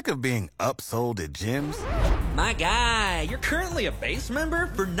of being upsold at gyms? My guy, you're currently a base member?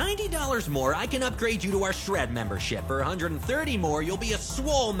 For $90 more, I can upgrade you to our Shred membership. For $130 more, you'll be a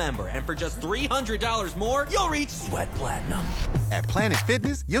Swole member. And for just $300 more, you'll reach Sweat Platinum. At Planet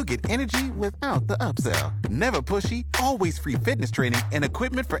Fitness, you'll get energy without the upsell. Never pushy, always free fitness training and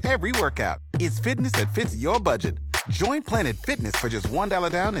equipment for every workout. It's fitness that fits your budget. Join Planet Fitness for just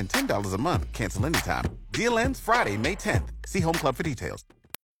 $1 down and $10 a month. Cancel anytime. Deal ends Friday, May 10th. See Home Club for details.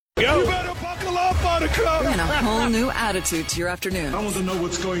 Yo. You better buckle up, Buttercup! Bringing a whole new attitude to your afternoon. I want to know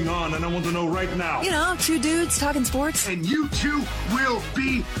what's going on, and I want to know right now. You know, two dudes talking sports. And you two will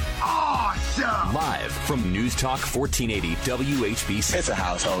be awesome! Live from News Talk 1480 WHBC. It's a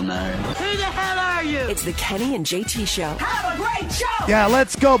household name. Who the hell are you? It's the Kenny and JT Show. Have a great show! Yeah,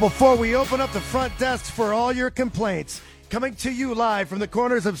 let's go before we open up the front desk for all your complaints. Coming to you live from the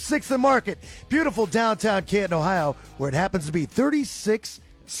corners of 6th and Market, beautiful downtown Canton, Ohio, where it happens to be 36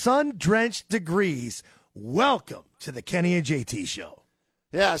 sun-drenched degrees. Welcome to the Kenny and JT Show.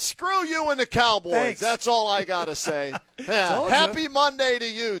 Yeah, screw you and the Cowboys. Thanks. That's all I got to say. Yeah, happy Monday to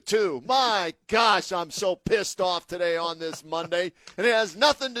you, too. My gosh, I'm so pissed off today on this Monday. And it has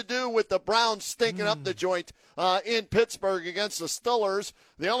nothing to do with the Browns stinking up the joint in Pittsburgh against the Steelers.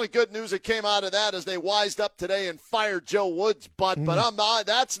 The only good news that came out of that is they wised up today and fired Joe Woods' butt. But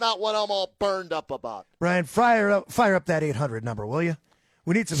that's not what I'm all burned up about. Ryan, fire up that 800 number, will you?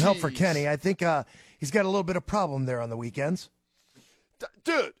 We need some help for Kenny. I think he's got a little bit of problem there on the weekends.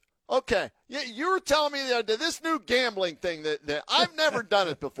 Dude, okay. You were telling me that this new gambling thing that I've never done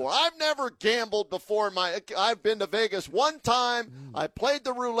it before. I've never gambled before. I've been to Vegas one time. I played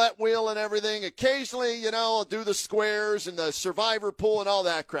the roulette wheel and everything. Occasionally, I'll do the squares and the survivor pool and all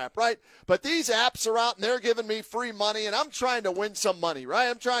that crap, right? But these apps are out and they're giving me free money, and I'm trying to win some money, right?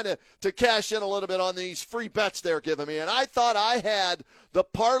 I'm trying to cash in a little bit on these free bets they're giving me. And I thought I had the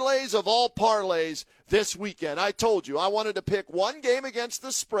parlays of all parlays this weekend. I told you I wanted to pick one game against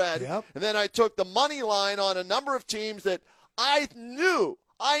the spread, and then I took the money line on a number of teams that I knew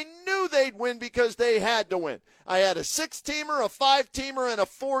they'd win because they had to win. I had a 6-teamer, a 5-teamer, and a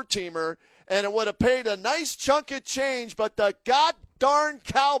 4-teamer, and it would have paid a nice chunk of change, but the darn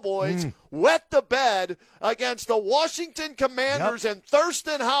Cowboys wet the bed against the Washington Commanders and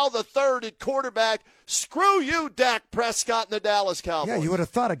Thurston Howell III at quarterback. Screw you, Dak Prescott and the Dallas Cowboys. Yeah, you would have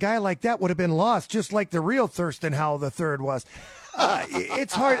thought a guy like that would have been lost, just like the real Thurston Howell III was.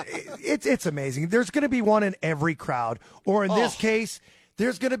 It's hard. It's amazing. There's going to be one in every crowd, or in this case,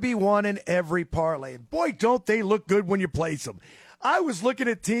 there's going to be one in every parlay. Boy, don't they look good when you place them. I was looking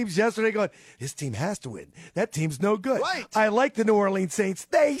at teams yesterday going, this team has to win. That team's no good. Right. I like the New Orleans Saints.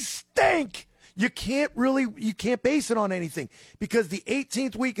 They stink. You can't base it on anything because the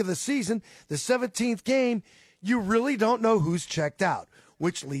 18th week of the season, the 17th game, you really don't know who's checked out,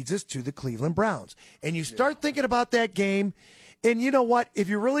 which leads us to the Cleveland Browns. And you start thinking about that game, and you know what? If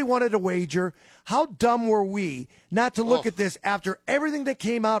you really wanted to wager, how dumb were we not to look at this after everything that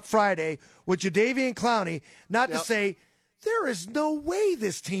came out Friday with Jadeveon Clowney, not to say, there is no way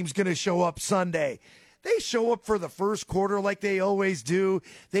this team's going to show up Sunday. They show up for the first quarter like they always do.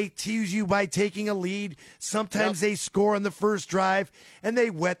 They tease you by taking a lead. Sometimes they score on the first drive, and they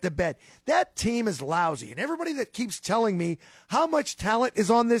wet the bed. That team is lousy. And everybody that keeps telling me how much talent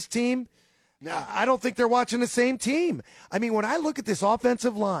is on this team, I don't think they're watching the same team. I mean, when I look at this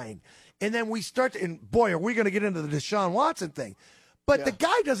offensive line, and then we start to, and boy, are we going to get into the Deshaun Watson thing. But the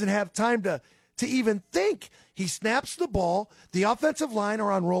guy doesn't have time to even think. He snaps the ball. The offensive line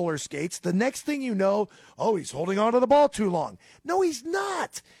are on roller skates. The next thing you know, he's holding on to the ball too long. No, he's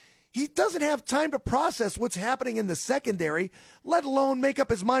not. He doesn't have time to process what's happening in the secondary, let alone make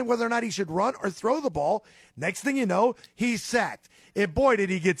up his mind whether or not he should run or throw the ball. Next thing you know, he's sacked. And boy, did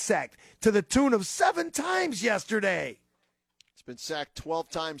he get sacked to the tune of 7 times yesterday. He's been sacked 12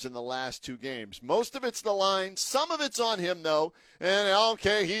 times in the last 2 games. Most of it's the line. Some of it's on him, though. And,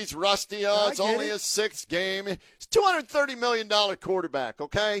 okay, he's rusty. It's only his 6th game. He's a $230 million quarterback,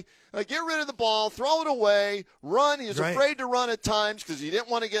 okay? Get rid of the ball, throw it away, run. He was afraid to run at times because he didn't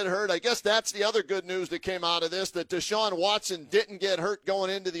want to get hurt. I guess that's the other good news that came out of this, that Deshaun Watson didn't get hurt going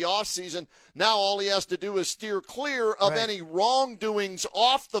into the offseason. Now all he has to do is steer clear of any wrongdoings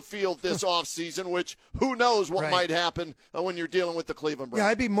off the field this offseason, which who knows what might happen when you're dealing with the Cleveland Browns. Yeah,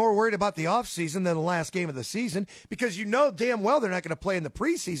 I'd be more worried about the offseason than the last game of the season because you know damn well they're not going to play in the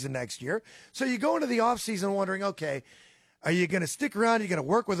preseason next year. So you go into the offseason wondering, okay, are you going to stick around? Are you going to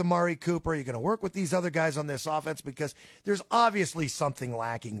work with Amari Cooper? Are you going to work with these other guys on this offense? Because there's obviously something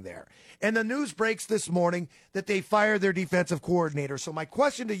lacking there. And the news breaks this morning that they fired their defensive coordinator. So my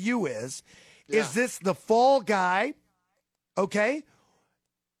question to you is this the fall guy, okay?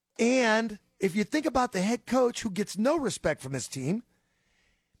 And if you think about the head coach who gets no respect from his team,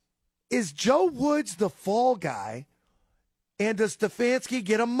 is Joe Woods the fall guy, and does Stefanski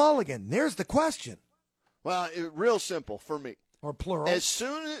get a mulligan? There's the question. Well, real simple for me. Or plural. As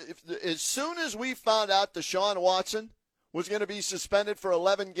soon as we found out Deshaun Watson was going to be suspended for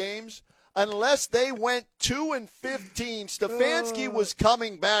 11 games, unless they went 2-15, Stefanski was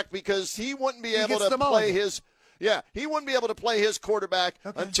coming back because he wouldn't be able to play his. Yeah, he wouldn't be able to play his quarterback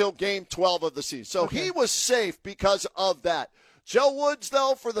until game 12 of the season. So he was safe because of that. Joe Woods,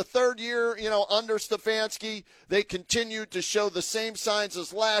 though, for the third year, under Stefanski, they continued to show the same signs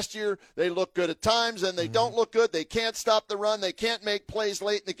as last year. They look good at times, and they don't look good. They can't stop the run. They can't make plays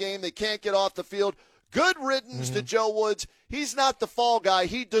late in the game. They can't get off the field. Good riddance to Joe Woods. He's not the fall guy.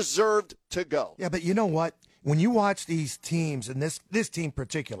 He deserved to go. Yeah, but you know what? When you watch these teams, and this team in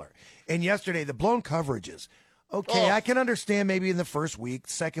particular, and yesterday, the blown coverages, I can understand maybe in the first week,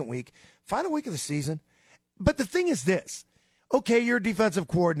 second week, final week of the season. But the thing is this. Okay, you're a defensive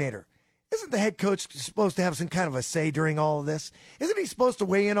coordinator. Isn't the head coach supposed to have some kind of a say during all of this? Isn't he supposed to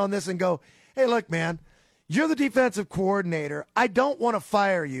weigh in on this and go, hey, look, man, you're the defensive coordinator. I don't want to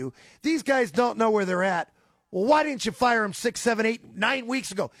fire you. These guys don't know where they're at. Well, why didn't you fire them 6, 7, 8, 9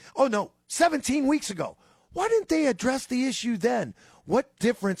 weeks ago? Oh, no, 17 weeks ago. Why didn't they address the issue then? What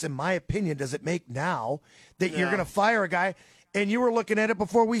difference, in my opinion, does it make now that you're going to fire a guy and you were looking at it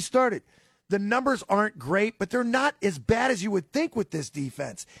before we started? The numbers aren't great, but they're not as bad as you would think with this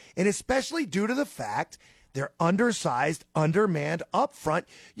defense, and especially due to the fact they're undersized, undermanned up front.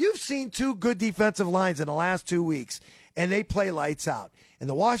 You've seen 2 good defensive lines in the last 2 weeks, and they play lights out. And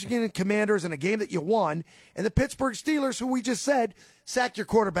the Washington Commanders in a game that you won, and the Pittsburgh Steelers, who we just said, sacked your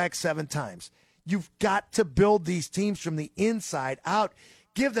quarterback 7 times. You've got to build these teams from the inside out.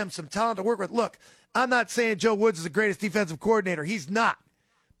 Give them some talent to work with. Look, I'm not saying Joe Woods is the greatest defensive coordinator. He's not.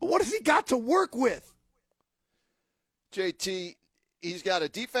 But what has he got to work with? JT, he's got a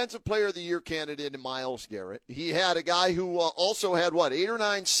Defensive Player of the Year candidate in Myles Garrett. He had a guy who also had, 8 or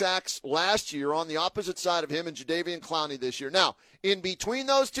 9 sacks last year on the opposite side of him and Jadeveon Clowney this year. Now, in between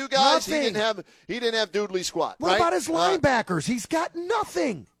those two guys, he didn't have doodly squat. What about his linebackers? He's got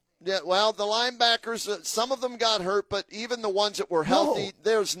nothing. Yeah, well, the linebackers, some of them got hurt, but even the ones that were healthy,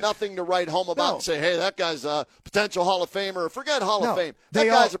 there's nothing to write home about and say, hey, that guy's a potential Hall of Famer. Forget Hall of Fame. That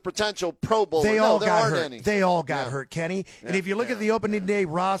guy's a potential Pro Bowler. They all got hurt. Any. They all got hurt, Kenny. Yeah. And if you look at the opening day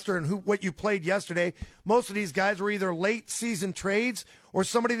roster and what you played yesterday, most of these guys were either late season trades or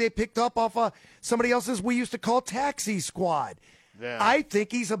somebody they picked up off somebody else's we used to call taxi squad. Yeah. I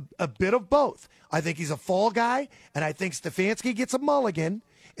think he's a bit of both. I think he's a fall guy, and I think Stefanski gets a mulligan.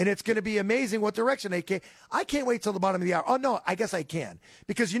 And it's going to be amazing what direction they can. I can't wait till the bottom of the hour. Oh, no, I guess I can.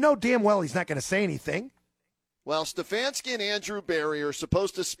 Because you know damn well he's not going to say anything. Well, Stefanski and Andrew Berry are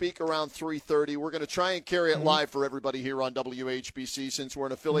supposed to speak around 3:30. We're going to try and carry it live for everybody here on WHBC since we're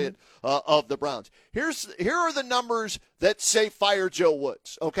an affiliate of the Browns. Here are the numbers that say fire Joe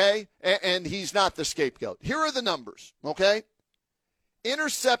Woods, okay? And he's not the scapegoat. Here are the numbers, okay?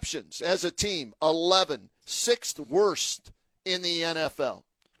 Interceptions as a team, 11, 6th worst in the NFL.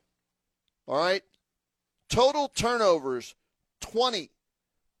 All right? Total turnovers, 20.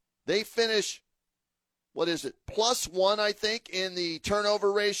 They finish, +1, I think, in the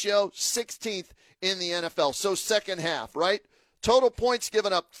turnover ratio, 16th in the NFL. So second half, right? Total points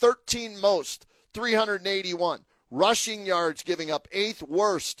given up, 13 most, 381. Rushing yards giving up, 8th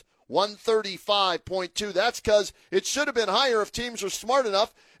worst, 135.2. That's because it should have been higher if teams were smart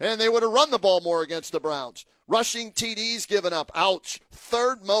enough and they would have run the ball more against the Browns. Rushing TDs given up. Ouch.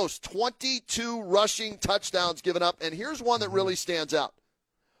 3rd most. 22 rushing touchdowns given up. And here's one that really stands out.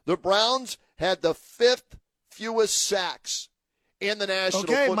 The Browns had the 5th fewest sacks in the National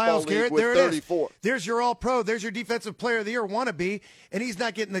Football Myles League Garrett, with there 34. It is. There's your all-pro. There's your Defensive Player of the Year wannabe, and he's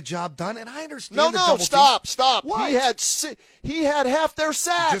not getting the job done. And I understand Stop. What? He had half their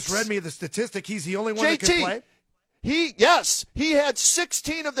sacks. You just read me the statistic. He's the only one that can play. He had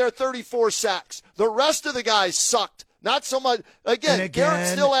 16 of their 34 sacks. The rest of the guys sucked. Not so much. Again, Garrett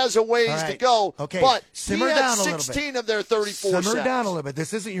still has a ways to go. Okay, but simmer he had down a little bit. 16 of their 34 sacks. Simmer down a little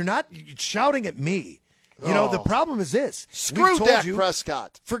bit. You're not shouting at me. You know, the problem is this. Screw Dak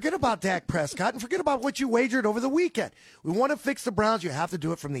Prescott. Forget about Dak Prescott and forget about what you wagered over the weekend. We want to fix the Browns. You have to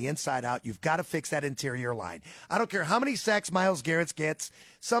do it from the inside out. You've got to fix that interior line. I don't care how many sacks Myles Garrett gets.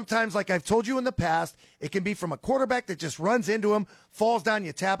 Sometimes, like I've told you in the past, it can be from a quarterback that just runs into him, falls down,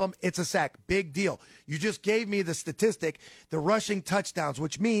 you tap him, it's a sack. Big deal. You just gave me the statistic, the rushing touchdowns,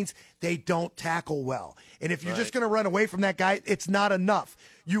 which means they don't tackle well. And if you're just going to run away from that guy, it's not enough.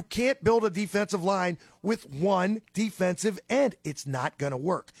 You can't build a defensive line with one defensive end. It's not going to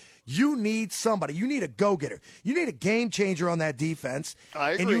work. You need somebody. You need a go-getter. You need a game changer on that defense.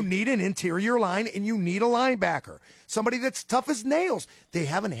 I agree. And you need an interior line, and you need a linebacker. Somebody that's tough as nails. They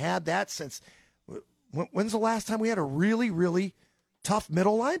haven't had that since when's the last time we had a really, really tough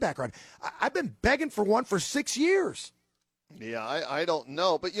middle linebacker? I've been begging for one for 6 years. Yeah, I don't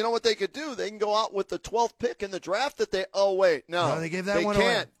know. But you know what they could do? They can go out with the 12th pick in the draft that they – oh, wait. No, they gave that they one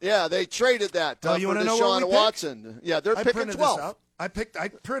can't. away. Yeah, they traded that for you want to know where we Deshaun pick? Watson. Yeah, they're picking 12. I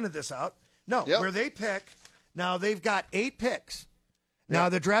printed this out. No, Yep. where they pick. Now, they've got 8 picks. Now,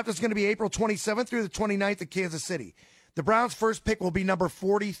 the draft is going to be April 27th through the 29th at Kansas City. The Browns' first pick will be number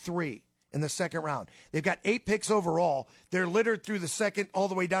 43 in the second round. They've got 8 picks overall. They're littered through the second all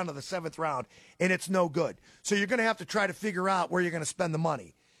the way down to the 7th round, and it's no good. So you're going to have to try to figure out where you're going to spend the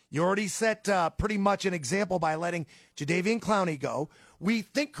money. You already set pretty much an example by letting Jadeveon Clowney go. We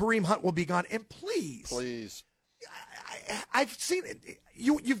think Kareem Hunt will be gone, and please. I've seen it.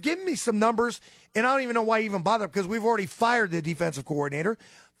 You've given me some numbers, and I don't even know why you even bother because we've already fired the defensive coordinator.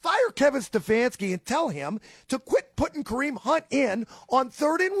 Fire Kevin Stefanski and tell him to quit putting Kareem Hunt in on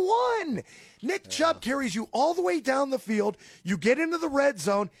 3rd and 1. Nick Chubb carries you all the way down the field. You get into the red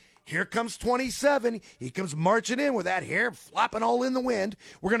zone. Here comes 27. He comes marching in with that hair flopping all in the wind.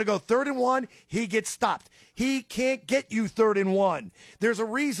 We're going to go 3rd and 1. He gets stopped. He can't get you 3rd and 1. There's a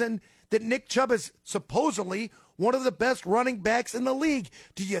reason that Nick Chubb is supposedly one of the best running backs in the league.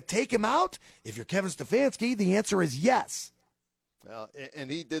 Do you take him out? If you're Kevin Stefanski, the answer is yes.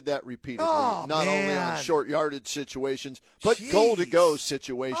 And he did that repeatedly, Oh, not only man. on short yardage situations, but Jeez. goal-to-go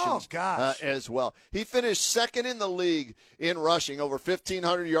situations Oh, gosh. as well. He finished second in the league in rushing, over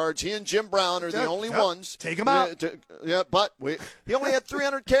 1,500 yards. He and Jim Brown are the only ones. Take him out. But he only had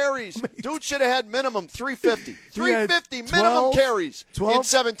 300 carries. Dude should have had minimum 350. He had 350 minimum 12 carries in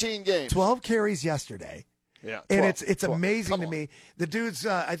 17 games. 12 carries yesterday. Yeah, And 12. it's 12. amazing Come to on. me. The dudes,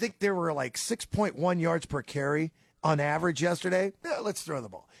 I think there were like 6.1 yards per carry on average yesterday. Yeah, let's throw the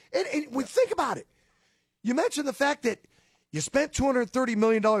ball. And we think about it. You mentioned the fact that you spent $230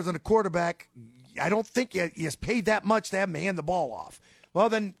 million on a quarterback. I don't think you paid that much to have him hand the ball off. Well,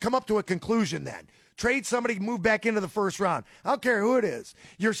 then come up to a conclusion then. Trade somebody, move back into the first round. I don't care who it is.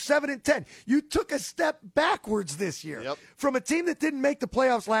 You're 7-10. You took a step backwards this year. Yep. From a team that didn't make the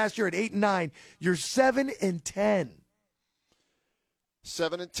playoffs last year at 8-9, you're 7-10.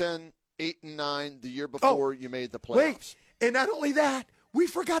 7-10, 8-9 the year before you made the playoffs. Wait, and not only that, we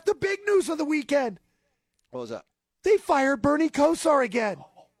forgot the big news of the weekend. What was that? They fired Bernie Kosar again.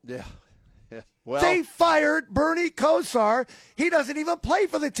 Yeah. Well, They fired Bernie Kosar. He doesn't even play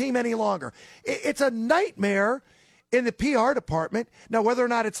for the team any longer. It's a nightmare in the PR department. Now, whether or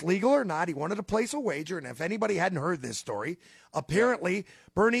not it's legal or not, he wanted to place a wager. And if anybody hadn't heard this story, apparently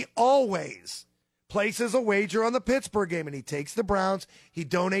Bernie always places a wager on the Pittsburgh game, and he takes the Browns. He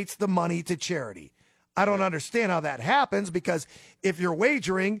donates the money to charity. I don't understand how that happens because if you're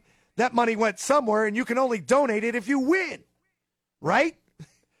wagering, that money went somewhere, and you can only donate it if you win, right?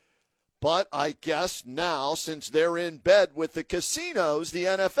 But I guess now, since they're in bed with the casinos, the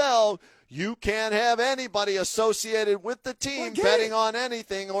NFL, you can't have anybody associated with the team betting on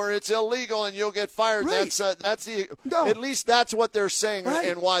anything, or it's illegal and you'll get fired. Right. That's the No. at least that's what they're saying Right.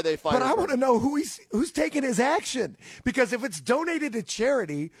 and why they fired. But I him. want to know who's taking his action, because if it's donated to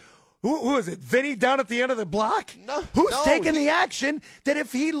charity, who is it? Vinny down at the end of the block? No, Who's no, taking the action that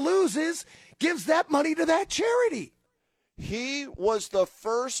if he loses, gives that money to that charity? He was the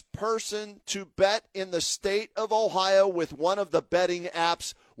first person to bet in the state of Ohio with one of the betting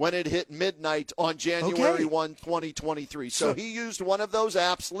apps when it hit midnight on January 1, 2023. So he used one of those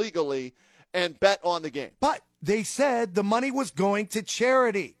apps legally and bet on the game. But they said the money was going to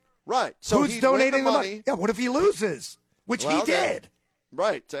charity. Right. So who's he'd win donating the money? Yeah, what if he loses? Which Well, he then- did.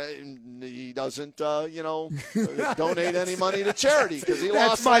 Right. He doesn't, donate any money to charity because he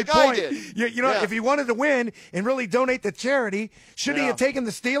lost my like I point. did. You know, if he wanted to win and really donate to charity, should he Yeah. have taken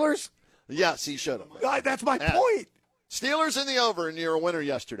the Steelers? Yes, he should have. That's my point. Steelers in the over, and you're a winner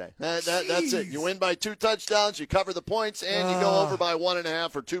yesterday. That's it. You win by 2 touchdowns, you cover the points, and you go over by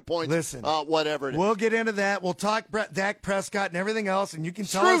 1.5 or 2 points. Listen, whatever it is. We'll get into that. We'll talk Dak Prescott and everything else, and you can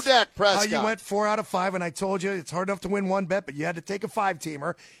tell Screw us Dak Prescott. how you went 4 out of 5. And I told you it's hard enough to win one bet, but you had to take a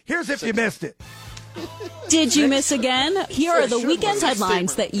 5-teamer. Here's if you missed it. Did you miss again? Here are the Should weekend was.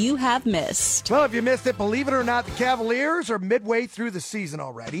 headlines that you have missed. Well, if you missed it, believe it or not, the Cavaliers are midway through the season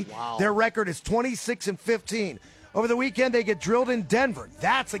already. Wow. Their record is 26-15. Over the weekend, they get drilled in Denver.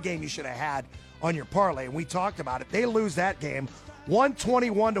 That's a game you should have had on your parlay, and we talked about it. They lose that game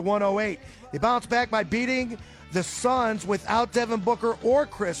 121-108. They bounce back by beating the Suns without Devin Booker or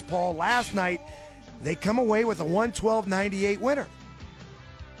Chris Paul last night. They come away with a 112-98 winner.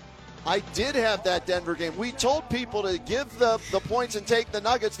 I did have that Denver game. We told people to give the points and take the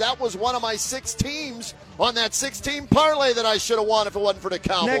Nuggets. That was one of my 6 teams on that 16 parlay that I should have won if it wasn't for the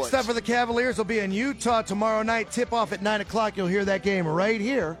Cowboys. Next up for the Cavaliers will be in Utah tomorrow night. Tip-off at 9 o'clock. You'll hear that game right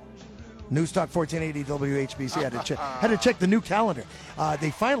here. Newstalk 1480 WHBC. Had to check the new calendar. They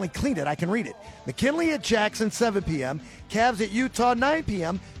finally cleaned it. I can read it. McKinley at Jackson, 7 p.m. Cavs at Utah, 9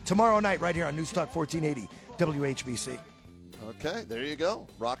 p.m. tomorrow night right here on Newstalk 1480 WHBC. Okay, there you go.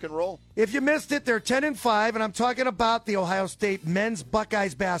 Rock and roll. If you missed it, they're 10-5, and I'm talking about the Ohio State men's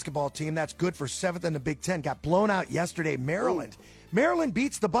Buckeyes basketball team. That's good for 7th in the Big Ten. Got blown out yesterday. Maryland. Maryland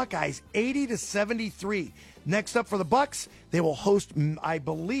beats the Buckeyes 80-73. Next up for the Bucks, they will host, I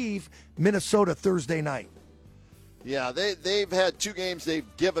believe, Minnesota Thursday night. Yeah, they've had 2 games they've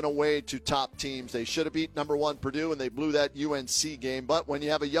given away to top teams. They should have beat number 1 Purdue, and they blew that UNC game. But when you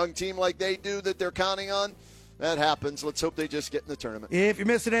have a young team like they do that they're counting on, that happens. Let's hope they just get in the tournament. If you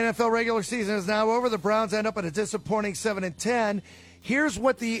missed an NFL regular season is now over, the Browns end up at a disappointing 7-10. Here's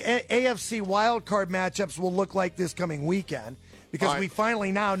what the AFC wildcard matchups will look like this coming weekend, because we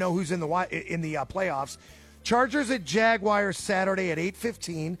finally now know who's in the playoffs. Chargers at Jaguars Saturday at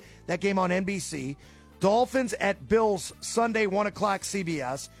 8:15. That game on NBC. Dolphins at Bills Sunday, 1 o'clock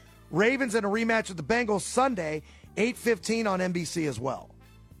CBS. Ravens in a rematch with the Bengals Sunday, 8:15 on NBC as well.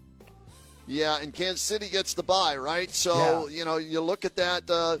 Yeah, and Kansas City gets the bye, right? So, you look at that.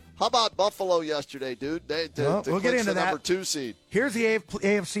 How about Buffalo yesterday, dude? We'll get into that. Number 2 seed. Here's the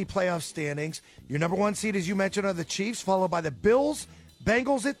AFC playoff standings. Your number 1 seed, as you mentioned, are the Chiefs, followed by the Bills,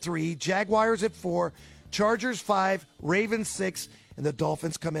 Bengals at 3, Jaguars at 4, Chargers 5, Ravens 6, and the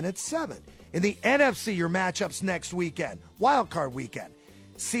Dolphins come in at 7. In the NFC, your matchups next weekend, wild card weekend.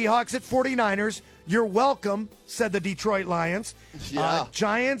 Seahawks at 49ers. You're welcome, said the Detroit Lions. Yeah.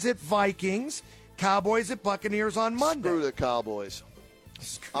 Giants at Vikings. Cowboys at Buccaneers on Monday. Screw the Cowboys.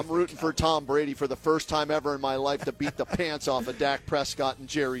 I'm rooting for Tom Brady for the first time ever in my life to beat the pants off of Dak Prescott and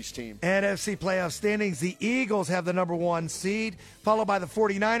Jerry's team. NFC playoff standings, the Eagles have the number 1 seed, followed by the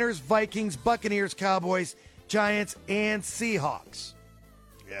 49ers, Vikings, Buccaneers, Cowboys, Giants, and Seahawks.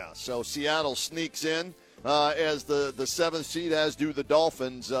 Yeah, so Seattle sneaks in as the 7th seed, as do the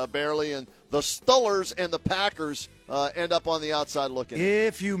Dolphins barely, and the Steelers and the Packers end up on the outside looking.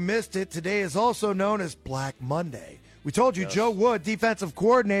 If you missed it, today is also known as Black Monday. We told you Joe Wood, defensive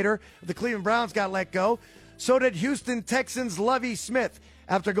coordinator of the Cleveland Browns, got let go. So did Houston Texans' Lovie Smith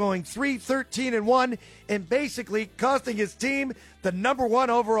after going 3-13-1 and basically costing his team the number 1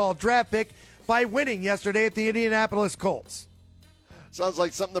 overall draft pick by winning yesterday at the Indianapolis Colts. Sounds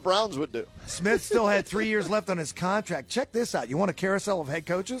like something the Browns would do. Smith still had 3 years left on his contract. Check this out. You want a carousel of head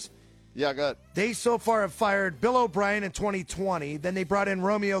coaches? Yeah, go ahead. They so far have fired Bill O'Brien in 2020. Then they brought in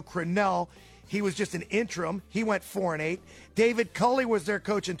Romeo Crennel. He was just an interim. He went 4-8. David Culley was their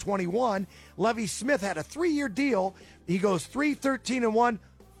coach in 21. Lovie Smith had a 3-year deal. He goes 3-13-1,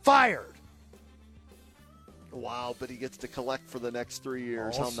 fired. Wow, but he gets to collect for the next 3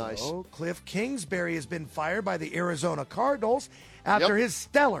 years. Also, how nice. Cliff Kingsbury has been fired by the Arizona Cardinals after his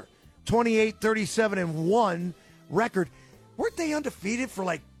stellar 28-37-1 record. Weren't they undefeated for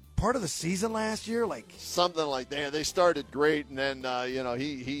like part of the season last year? Like something like that. They started great, and then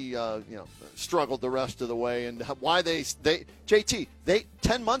he struggled the rest of the way. And why they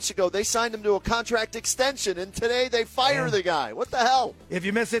 10 months ago they signed him to a contract extension, and today they fire the guy. What the hell? If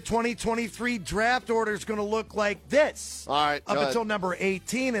you miss it, 2023 draft order is going to look like this. All right, up until number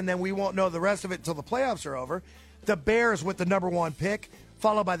 18, and then we won't know the rest of it until the playoffs are over. The Bears with the number 1 pick,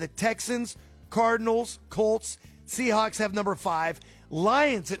 followed by the Texans, Cardinals, Colts. Seahawks have number 5.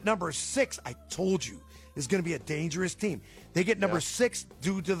 Lions at number 6, I told you, is going to be a dangerous team. They get number 6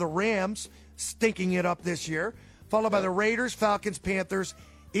 due to the Rams stinking it up this year, followed by the Raiders, Falcons, Panthers,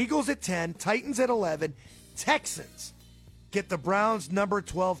 Eagles at 10, Titans at 11, Texans get the Browns' number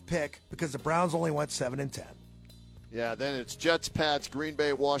 12 pick because the Browns only went 7-10. Yeah, then it's Jets, Pats, Green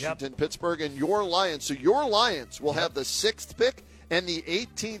Bay, Washington, Pittsburgh, and your Lions. So your Lions will have the 6th pick and the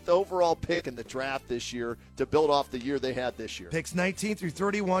 18th overall pick in the draft this year to build off the year they had this year. Picks 19 through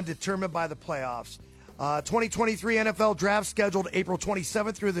 31 determined by the playoffs. 2023 NFL draft scheduled April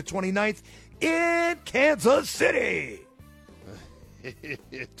 27th through the 29th in Kansas City.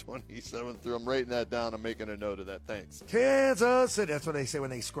 27th through. I'm writing that down. I'm making a note of that. Thanks. Kansas City. That's what they say when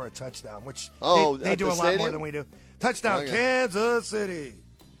they score a touchdown, which they do a lot more than we do. Touchdown, okay. Kansas City.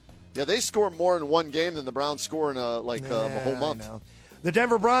 Yeah, they score more in one game than the Browns score in a whole month. The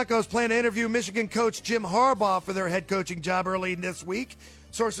Denver Broncos plan to interview Michigan coach Jim Harbaugh for their head coaching job early this week.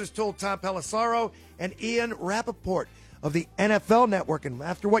 Sources told Tom Pelissero and Ian Rappaport of the NFL Network. And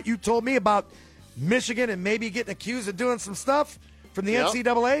after what you told me about Michigan and maybe getting accused of doing some stuff from the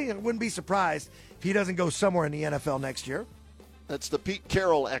NCAA, I wouldn't be surprised if he doesn't go somewhere in the NFL next year. That's the Pete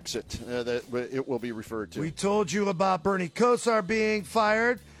Carroll exit that it will be referred to. We told you about Bernie Kosar being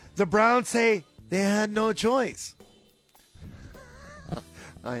fired. The Browns say they had no choice.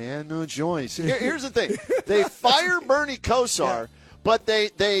 I had no choice. Here's the thing. They fire Bernie Kosar, but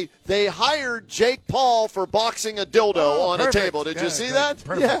they hired Jake Paul for boxing a dildo on a table. Did you see that?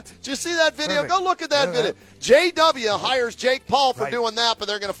 Perfect. Yeah. Did you see that video? Go look at that video. JW hires Jake Paul for doing that, but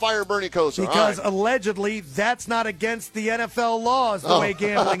they're going to fire Bernie Kosar. Because allegedly that's not against the NFL laws the way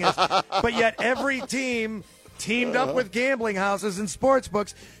gambling is. But yet every team teamed up with gambling houses and sports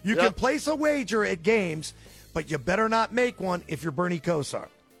books. You can place a wager at games, but you better not make one if you're Bernie Kosar.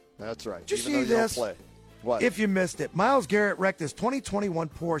 That's right. Did you see this? What? If you missed it, Myles Garrett wrecked his 2021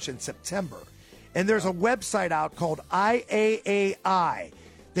 Porsche in September, and there's a website out called IAAI.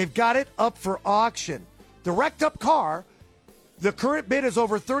 They've got it up for auction. The wrecked up car, the current bid is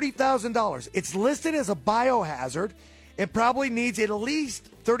over $30,000. It's listed as a biohazard and probably needs at least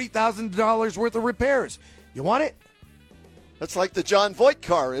 $30,000 worth of repairs. You want it? That's like the John Voight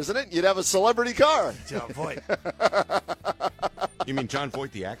car, isn't it? You'd have a celebrity car. John Voight. You mean John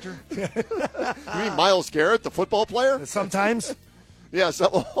Voight, the actor? You mean Myles Garrett, the football player? Sometimes. Yes.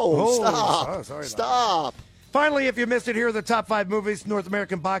 Stop. Stop. Finally, if you missed it, here are the top 5 movies North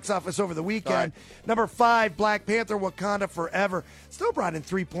American box office over the weekend. Right. Number 5, Black Panther: Wakanda Forever. Still brought in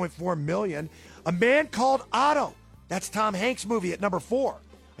 $3.4 million. A Man Called Otto. That's Tom Hanks' movie at number 4.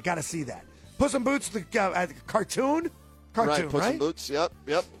 I got to see that. Puss in Boots, the cartoon. Right, Puss in Boots. Yep.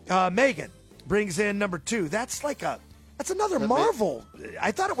 Megan brings in number 2. That's another Marvel.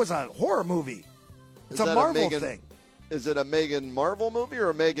 I thought it was a horror movie. It's a Marvel thing. Is it a Meghan Marvel movie or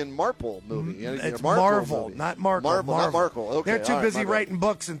a Meghan Markle movie? It's Marvel, not Markle. Marvel. Not Markle. Okay, they're too busy writing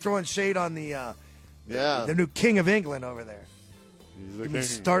books and throwing shade on the new King of England over there. He's the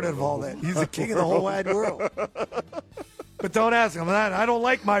start of all that. He's the king of the whole wide world. But don't ask him that. I don't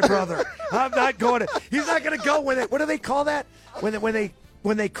like my brother. I'm not going to. He's not going to go with it. What do they call that when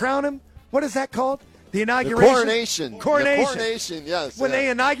they crown him? What is that called? The inauguration. The coronation. Yes. When they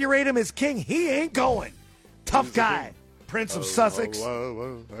inaugurate him as king, he ain't going. Tough guy. Prince of Sussex.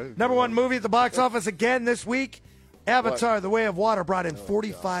 Number 1 movie at the box office again this week. Avatar: The Way of Water brought in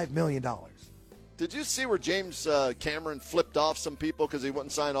 $45 million. Did you see where James Cameron flipped off some people because he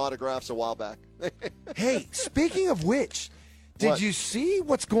wouldn't sign autographs a while back? Hey, speaking of which, did you see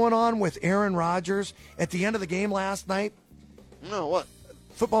what's going on with Aaron Rodgers at the end of the game last night? No, what?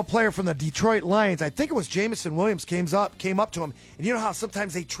 Football player from the Detroit Lions, I think it was Jameson Williams, came up to him. And you know how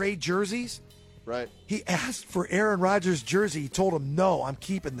sometimes they trade jerseys? Right. He asked for Aaron Rodgers' jersey. He told him, no, I'm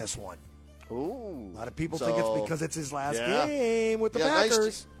keeping this one. Ooh. A lot of people think it's because it's his last game with the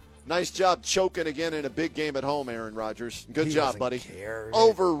Packers. Nice job choking again in a big game at home, Aaron Rodgers. Good job, buddy. Care.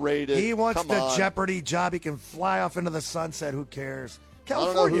 Overrated. He wants the Jeopardy job. He can fly off into the sunset. Who cares?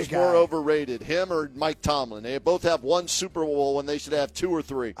 California I don't know who's more overrated, him or Mike Tomlin. They both have 1 Super Bowl when they should have 2 or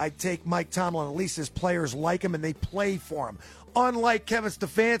 3. I'd take Mike Tomlin. At least his players like him and they play for him. Unlike Kevin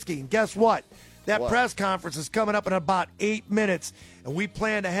Stefanski. And guess what? That press conference is coming up in about 8 minutes, and we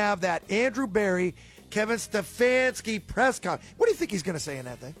plan to have that Andrew Berry, Kevin Stefanski press conference. What do you think he's going to say in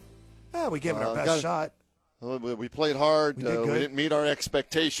that thing? We gave it our best shot. We played hard. We didn't meet our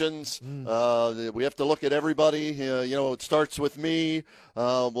expectations. We have to look at everybody. It starts with me.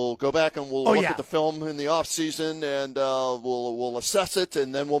 We'll go back and we'll look at the film in the off season, and we'll assess it,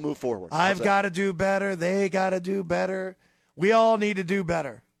 and then we'll move forward. I've got to do better. They got to do better. We all need to do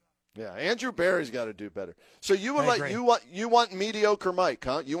better. Yeah, Andrew Berry's got to do better. So you want mediocre Mike,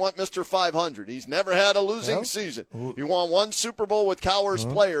 huh? You want Mr. 500. He's never had a losing season. You want 1 Super Bowl with Cowher's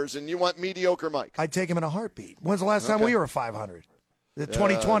players, and you want mediocre Mike. I'd take him in a heartbeat. When's the last time we were 500?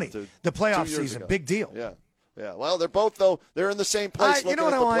 2020, the playoff season, big deal. Yeah. Well, they're both they're in the same place looking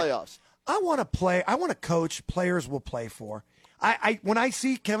at the playoffs. I want to coach players will play for. When I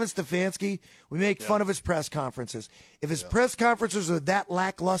see Kevin Stefanski, we make fun of his press conferences. If his press conferences are that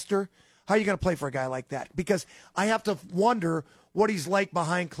lackluster, how are you going to play for a guy like that? Because I have to wonder what he's like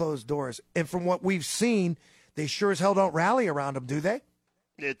behind closed doors. And from what we've seen, they sure as hell don't rally around him, do they?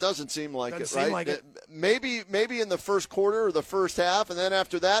 It doesn't seem like it, right? maybe in the first quarter or the first half, and then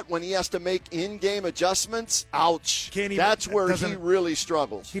after that, when he has to make in-game adjustments, ouch. That's where he really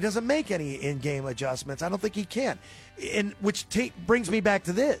struggles. He doesn't make any in-game adjustments. I don't think he can. And which brings me back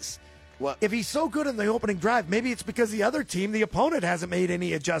to this. What? If he's so good in the opening drive, maybe it's because the other team, the opponent, hasn't made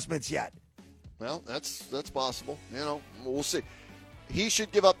any adjustments yet. Well, that's possible. We'll see. He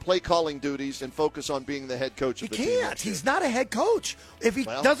should give up play calling duties and focus on being the head coach of the team. He can't. He's not a head coach. If he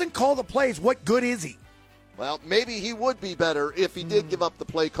doesn't call the plays, what good is he? Well, maybe he would be better if he did give up the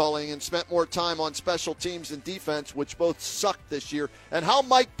play calling and spent more time on special teams and defense, which both sucked this year. And how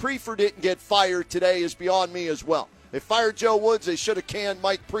Mike Prefer didn't get fired today is beyond me as well. They fired Joe Woods. They should have canned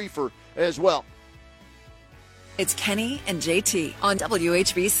Mike Prefer as well. It's Kenny and JT on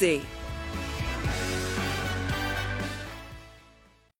WHBC.